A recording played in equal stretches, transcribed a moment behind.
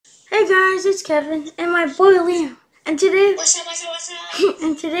Hey guys, it's Kevin and my boy Liam, and today What's up?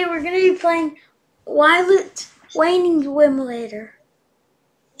 and today we're gonna be playing Pilot Training Simulator.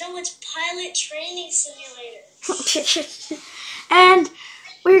 No, it's Pilot Training Simulator. And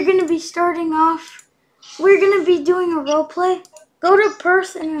we're gonna be starting off. We're gonna be doing a role play. Go to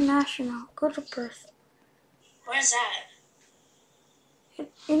Perth International. Go to Perth. Where's that?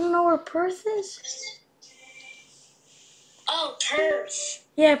 You don't know where Perth is? Oh, Perth.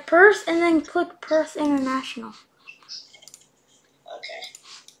 Yeah, Perth, and then click Perth International. Okay.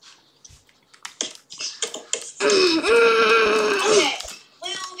 Okay, we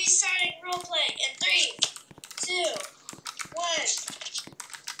will be starting roleplay in 3, 2, 1.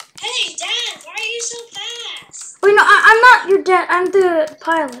 Hey, Dad, why are you so fast? Wait, no, I'm not your dad. I'm the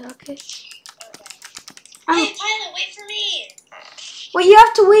pilot. Okay. Hey, Pilot, wait for me. Wait, you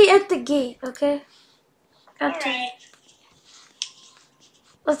have to wait at the gate. Okay. Alright.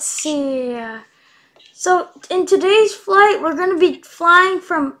 Let's see. So in today's flight, we're gonna be flying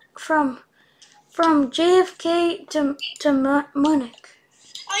from JFK to Munich.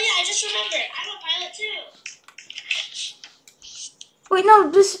 Oh yeah, I just remembered. I'm a pilot too. Wait, no,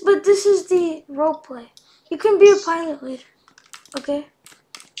 this is the role play. You can be a pilot later, okay?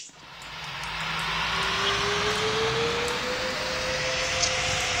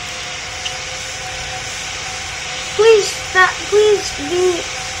 Please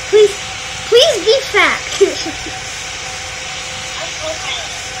be fat. I'm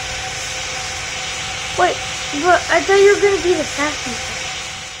co-pilot. Wait, but I thought you were gonna be the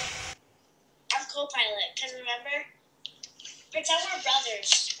passenger. I'm co-pilot, because remember? Pretend we're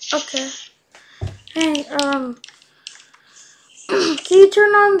brothers. Okay. Hey, can you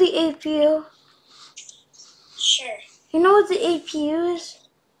turn on the APU? Sure. You know what the APU is?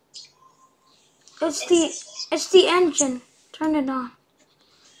 It's the engine. Turn it on.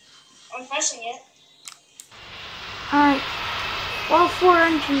 I'm pressing it. Alright. All 4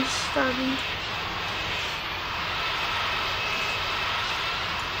 engines starting.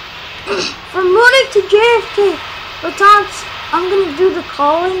 From Munich to JFK. Lufthansa, I'm gonna do the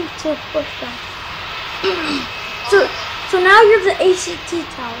calling to push back. So now you're the ACT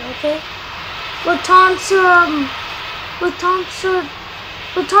tower, okay? Lufthansa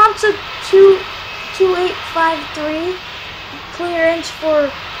 2853. Clearance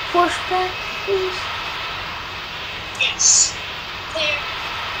for pushback, please. Yes. Clear.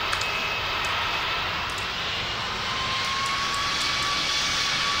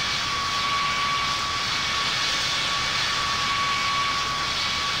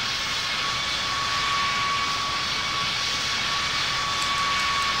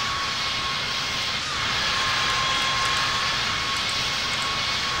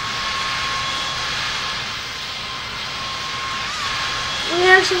 We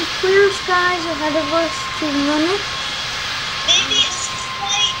have some clear skies ahead of us to Munich. Maybe a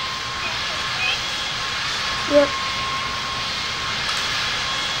slight. Yep.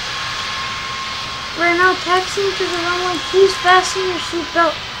 We're now taxiing to the runway. Please fasten your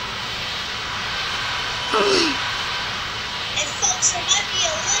seatbelt. And folks, there might be a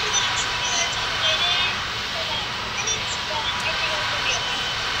little bit of turbulence on the way there for about minutes, but everything will be okay.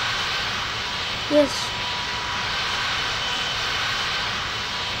 Yes.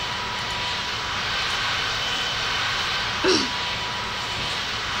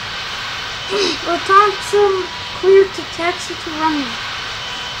 Lufthansa cleared to taxi to runway.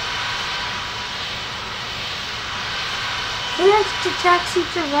 Clearance to taxi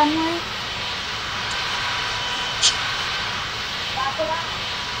to runway.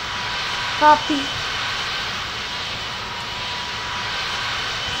 Copy.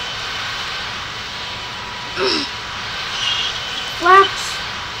 Flaps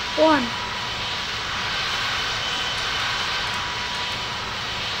 1.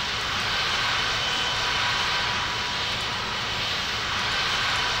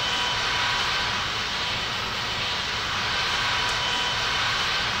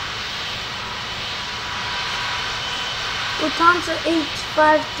 Lufthansa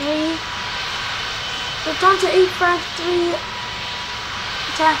 853. Lufthansa 853.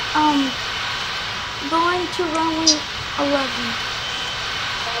 Going to runway 11.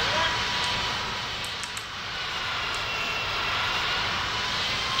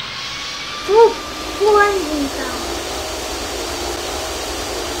 Full engine power.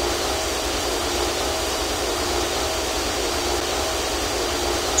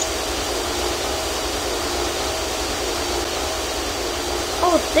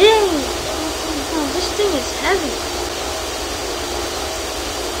 Oh dang! Oh, this thing is heavy.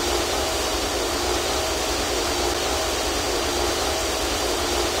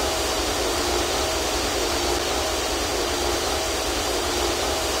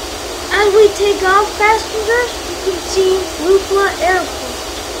 When we take off, passengers, you can see Lupla Airport.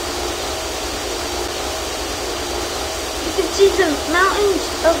 You can see the mountains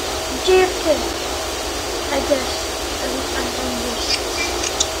of JFK, I guess.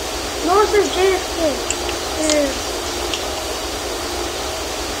 North of JFK. There.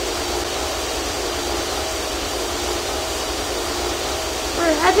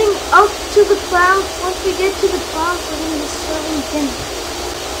 We're heading up to the clouds. Once we get to the clouds, we're going to be serving dinner.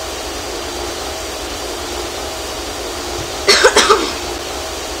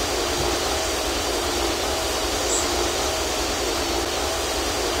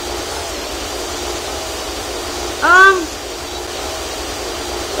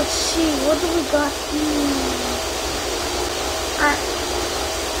 Let's see, what do we got here? Alright.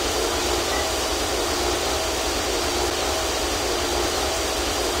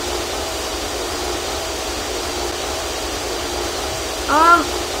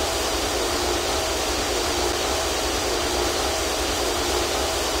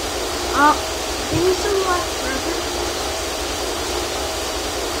 Give me some left, brother.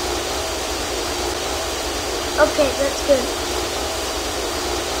 Okay, that's good.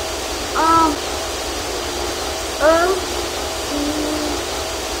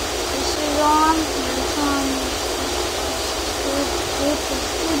 This is on, that's on, this is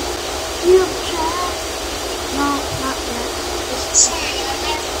good. You chat? No, not yet. Sorry, I'm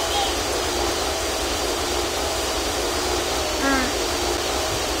not good. Alright.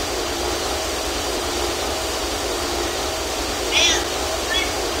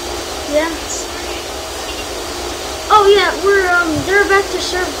 Yeah. Oh yeah, they're about to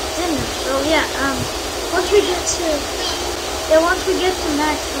serve dinner, so yeah, once we get to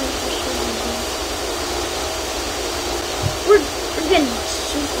max weight, we're serving dinner. We're getting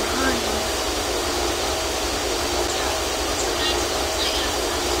super high here.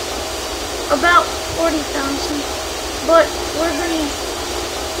 About 40,000, but we're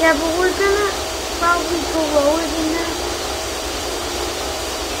gonna probably go lower than that.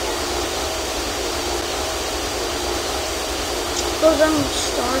 Because I'm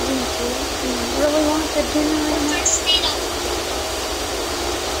starving too, and I really want the dinner right now.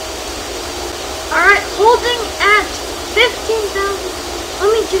 Alright, holding at 15,000.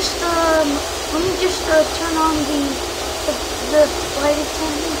 Let me just turn on the flight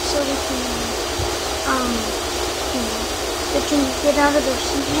attendant so we can they can get out of their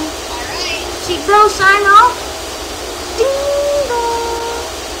seat now. Alright. Seatbelt sign off. Ding dong.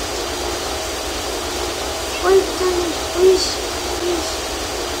 Flight attendant, please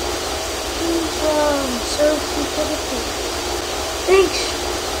serve people the food. Thanks.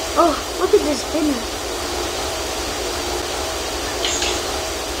 Oh, look at this dinner.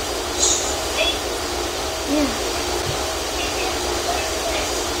 Yeah.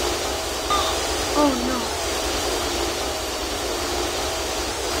 Oh no.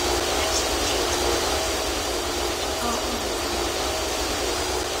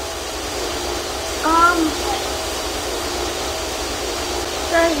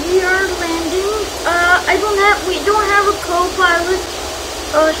 Guys, we are landing. We don't have a co-pilot.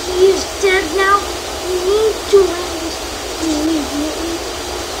 He is dead now. We need to land this immediately.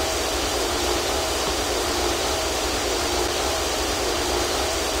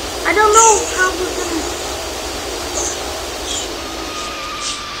 I don't know how we're gonna.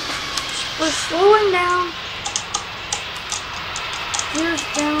 We're slowing down. Gears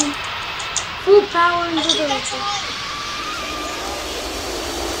down. Full power into the vehicle.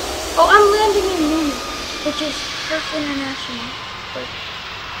 Oh, I'm landing in Munich, which is Perth International. But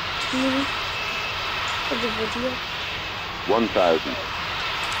Munich for the video. 1,000.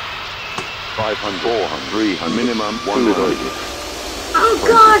 500, 400, 300, minimum 100. Oh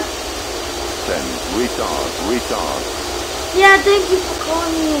God! 10, retard. Yeah, thank you for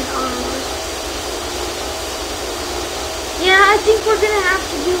calling me an R-word. Yeah, I think we're gonna have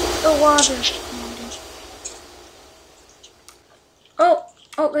to do the water landing. Oh,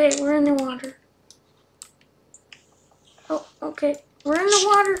 okay, we're in the water. Oh, okay, we're in the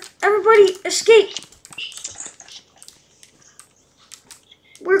water. Everybody, escape!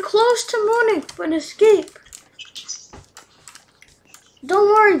 We're close to Munich, but escape. Don't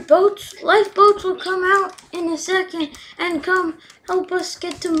worry, lifeboats will come out in a second and come help us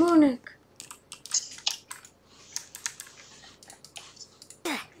get to Munich.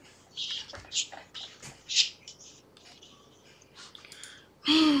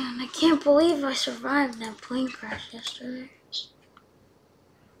 Man, I can't believe I survived that plane crash yesterday.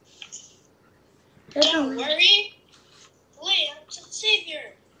 Don't worry. Wait, I'm the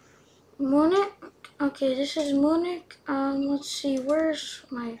savior. Munich? Okay, this is Munich. Let's see, where's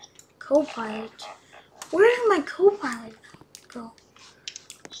my co-pilot? Where did my co-pilot go?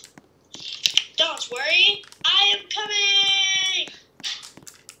 Don't worry, I am coming.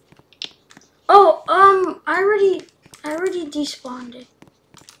 Oh, I already despawned it.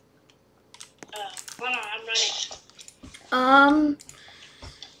 Hold on, I'm running.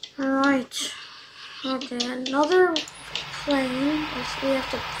 Alright. Okay, another plane. We have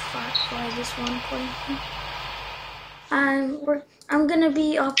to fly this one plane. I'm gonna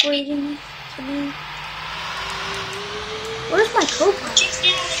be operating today. Where's my co-pilot? Just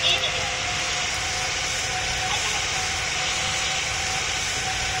get out of the game again.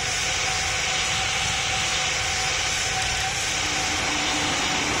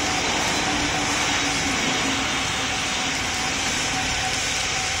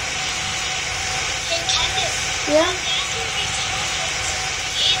 Hey, Candace. Yeah? Imagine we turn into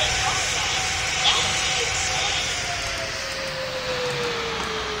that would be insane.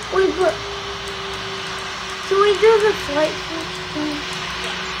 Wait, but can we do the flight first?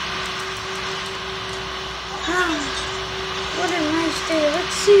 What a nice day.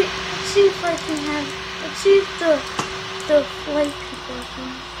 Let's see if I can have. Let's see if the flight people can.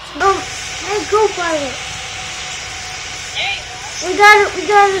 Hey, co-pilot. There you go. We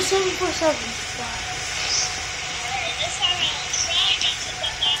got a 747 spot. Alright, this time I'll try not to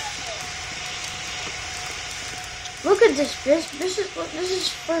duck out of it. Look at this. This is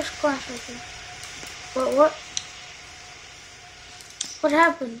first class right here. What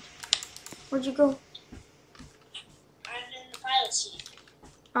happened? Where'd you go? I'm in the pilot seat.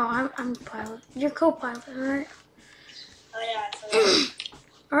 Oh, I'm the pilot. You're co-pilot, alright? Oh yeah, I forgot.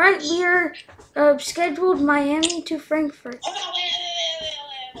 Alright, we are scheduled Miami to Frankfurt. Hold on,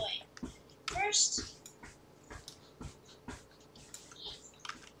 wait. First,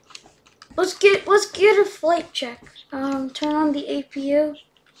 Let's get a flight check. Turn on the APU.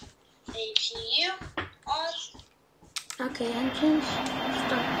 APU on. Okay, engines.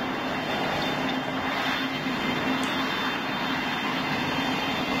 Start.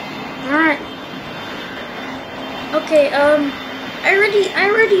 Alright. Okay, I already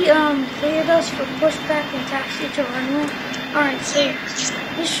cleared us for pushback and taxi to runway. Alright, so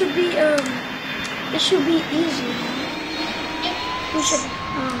this should be easy. We should be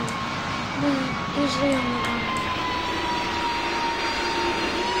easily on the run.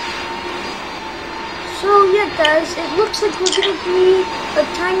 So yeah, guys, it looks like we're gonna be a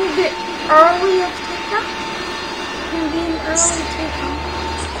tiny bit early of takeoff. It's gonna be an early takeoff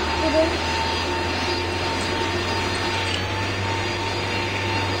today.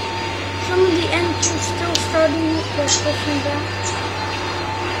 Some of the engines still starting up, they're pushing back.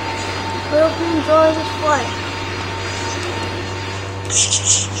 I hope you enjoy this flight.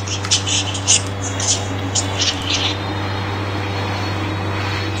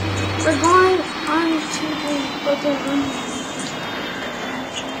 We're going onto the other runway.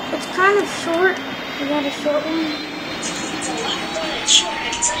 It's kind of short. We got a short one. It's a lot more than short, I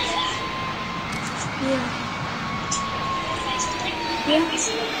can tell you that. Yeah. Yeah. And because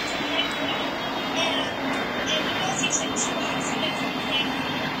he's like 2 hours away from the thing,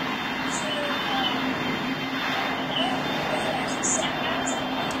 so, there's 7 hours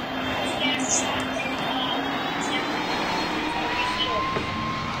away. There's a stop in,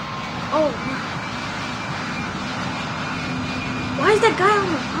 Oh. Why is that guy on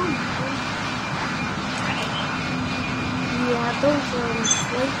the phone? Yeah, those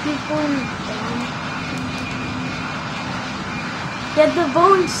white people in the phone. Yeah, the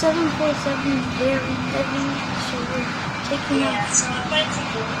Boeing 747 is very heavy, so we're taking out. Yeah, so it might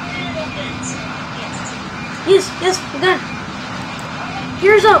take a little bit to get to. Yes, we got it.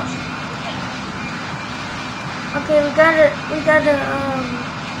 Gears up. Okay, we gotta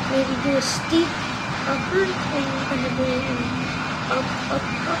maybe do a steep upper, and we're gonna do up.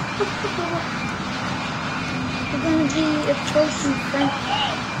 We're gonna be approaching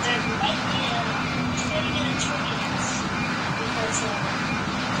Frankfurt. There might be a 30-minute turbulence because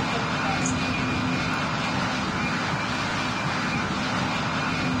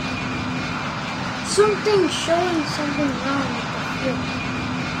Something's showing something wrong with the fuel.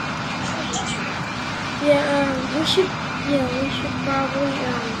 Yeah, we should probably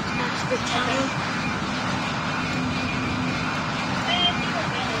ask the tower.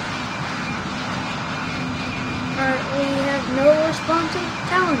 Alright, we have no response to the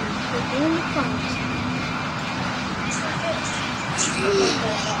tower now. We're doing the promise.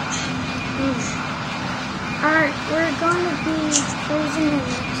 Alright, we're gonna be cruising at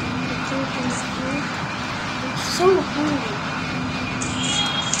next altitude in the fuel. I'm so hungry.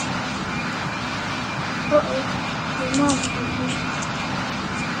 Uh-oh. Your mom's hungry.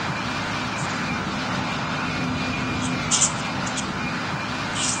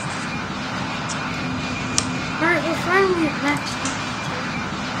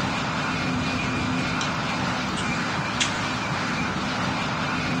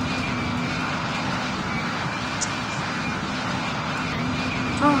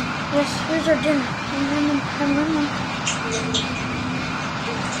 our dinner?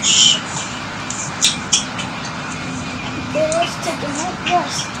 Okay, let's take a night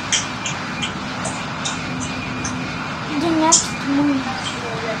rest. The next morning.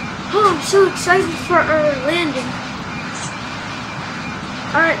 Oh, I'm so excited for our landing.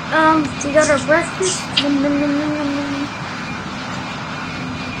 Alright, we got our breakfast.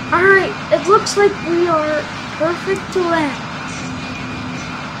 Alright, it looks like we are perfect to land.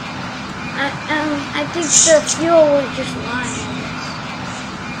 I think the fuel was just lying, I guess.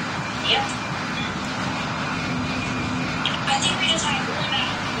 Yep. I think we just have one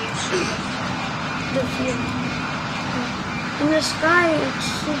out. The fuel. In the sky, it's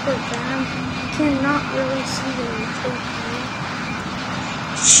super bad. Cannot really see the fuel.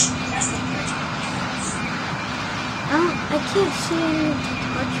 That's the first. I can't see any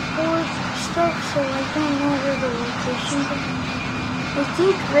touchboard stuff, so I don't know where the locations are. I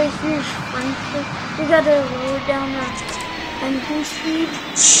think right here is Frankfurt. We gotta lower down our engine speed.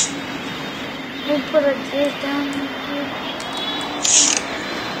 We'll put our gears down here.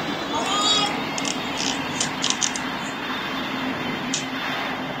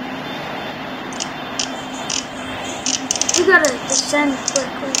 We gotta descend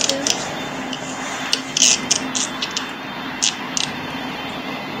quickly here.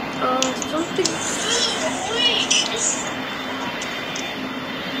 Something.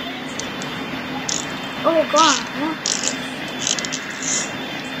 Oh god, huh?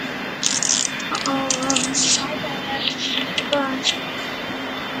 Gosh.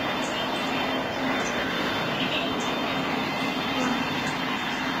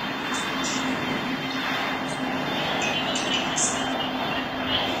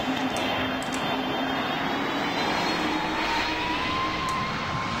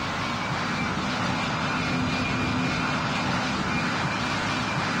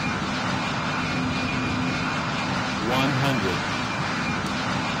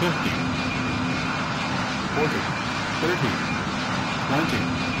 50, 40, 30, 20,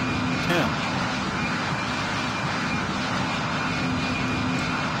 10.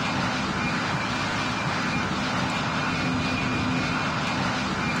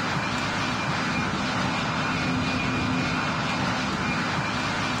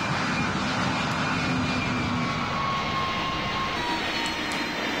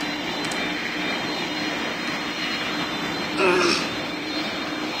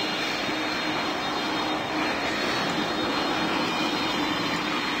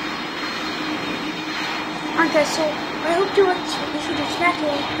 Okay, so I hope you liked this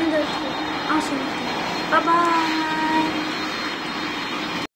video.